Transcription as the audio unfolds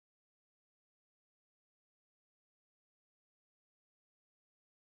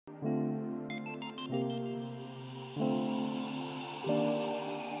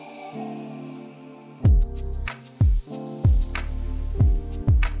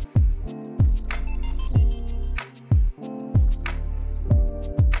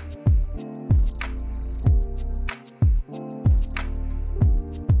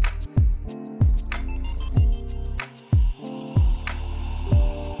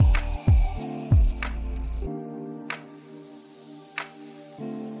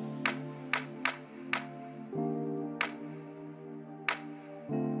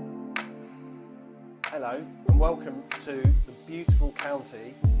welcome to the beautiful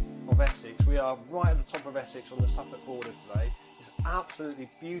county of Essex. We are right at the top of Essex on the Suffolk border today. It's an absolutely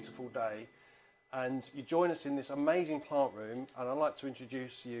beautiful day, and you join us in this amazing plant room, and I'd like to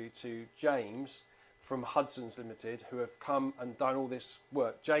introduce you to James from Hudson's Limited, who have come and done all this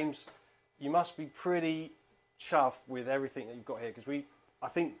work. James, you must be pretty chuffed with everything that you've got here, because I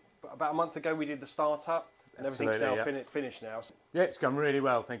think about a month ago we did the startup, and everything's now finished now. Yeah, it's gone really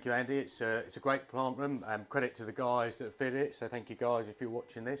well, thank you, Andy. It's a great plant room. Credit to the guys that fit it, so thank you guys if you're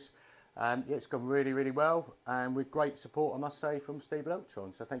watching this. Yeah, it's gone really, really well, and with great support, I must say, from Stiebel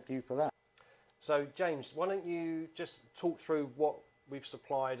Eltron, so thank you for that. So James, why don't you just talk through what we've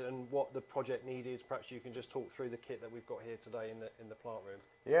supplied and what the project needed. Perhaps you can just talk through the kit that we've got here today in the plant room.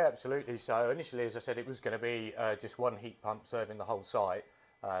 Yeah, absolutely. So initially, as I said, it was going to be just one heat pump serving the whole site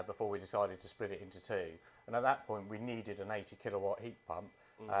before we decided to split it into two. And at that point, we needed an 80 kilowatt heat pump,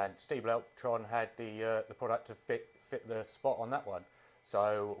 and Stiebel Eltron had the product to fit the spot on that one.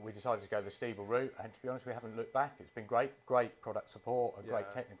 So we decided to go the Stiebel route, and to be honest, we haven't looked back. It's been great product support and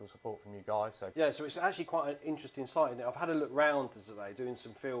great technical support from you guys. So yeah, so it's actually quite an interesting site, isn't it? I've had a look round today doing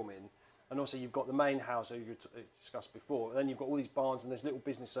some filming, and also you've got the main house that you discussed before, and then you've got all these barns and there's little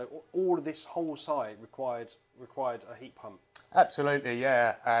business. So all of this whole site required a heat pump. Absolutely,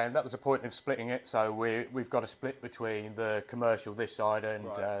 yeah, and that was the point of splitting it. So we've got a split between the commercial this side and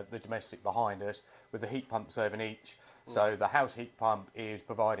the domestic behind us, with the heat pump serving each. So the house heat pump is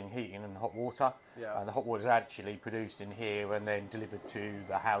providing heating and hot water, and the hot water is actually produced in here and then delivered to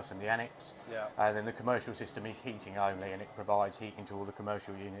the house and the annex. And then the commercial system is heating only, and it provides heating to all the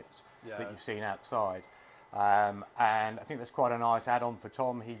commercial units that you've seen outside. And I think that's quite a nice add-on for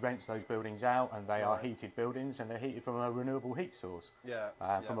Tom. He rents those buildings out, and they are heated buildings, and they're heated from a renewable heat source.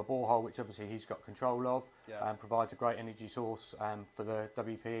 From a borehole, which obviously he's got control of, and provides a great energy source for the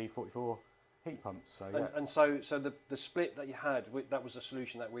WPE 44 heat pumps. So, and so the split that you had, that was a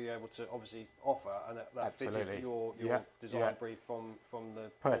solution that we were able to obviously offer, and that fitted to your design brief from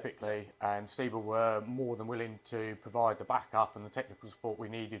the... Perfectly, and Stiebel were more than willing to provide the backup and the technical support we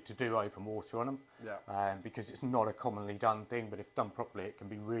needed to do open water on them, because it's not a commonly done thing, but if done properly it can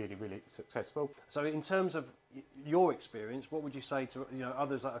be really, really successful. So in terms of your experience, what would you say to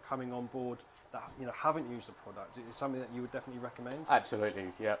others that are coming on board that haven't used the product? Is it something that you would definitely recommend? Absolutely,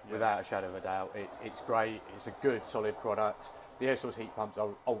 yeah, without a shadow of a doubt. It's great, it's a good solid product. The air source heat pumps are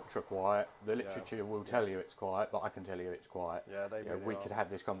ultra quiet. The literature will tell you it's quiet, but I can tell you it's quiet. Yeah, they really we could have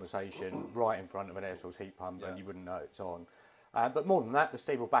this conversation right in front of an air source heat pump and you wouldn't know it's on. But more than that, the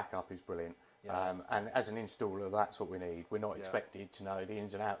Stiebel backup is brilliant. And as an installer, that's what we need. We're not expected to know the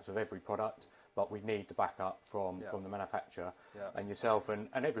ins and outs of every product, but we need the backup from the manufacturer. And yourself and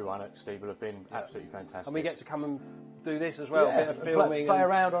everyone at Stiebel have been absolutely fantastic. And we get to come and do this as well, a bit of filming. Play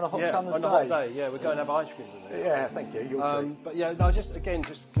around on a hot summer's day. On a hot day, we're going to have ice creams in there. Yeah, thank you. You're true. But yeah, no, just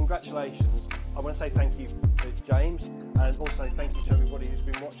congratulations. I want to say thank you to James, and also thank you to everybody who's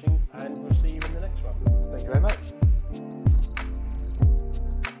been watching, and we'll see you in the next one. Thank you very much.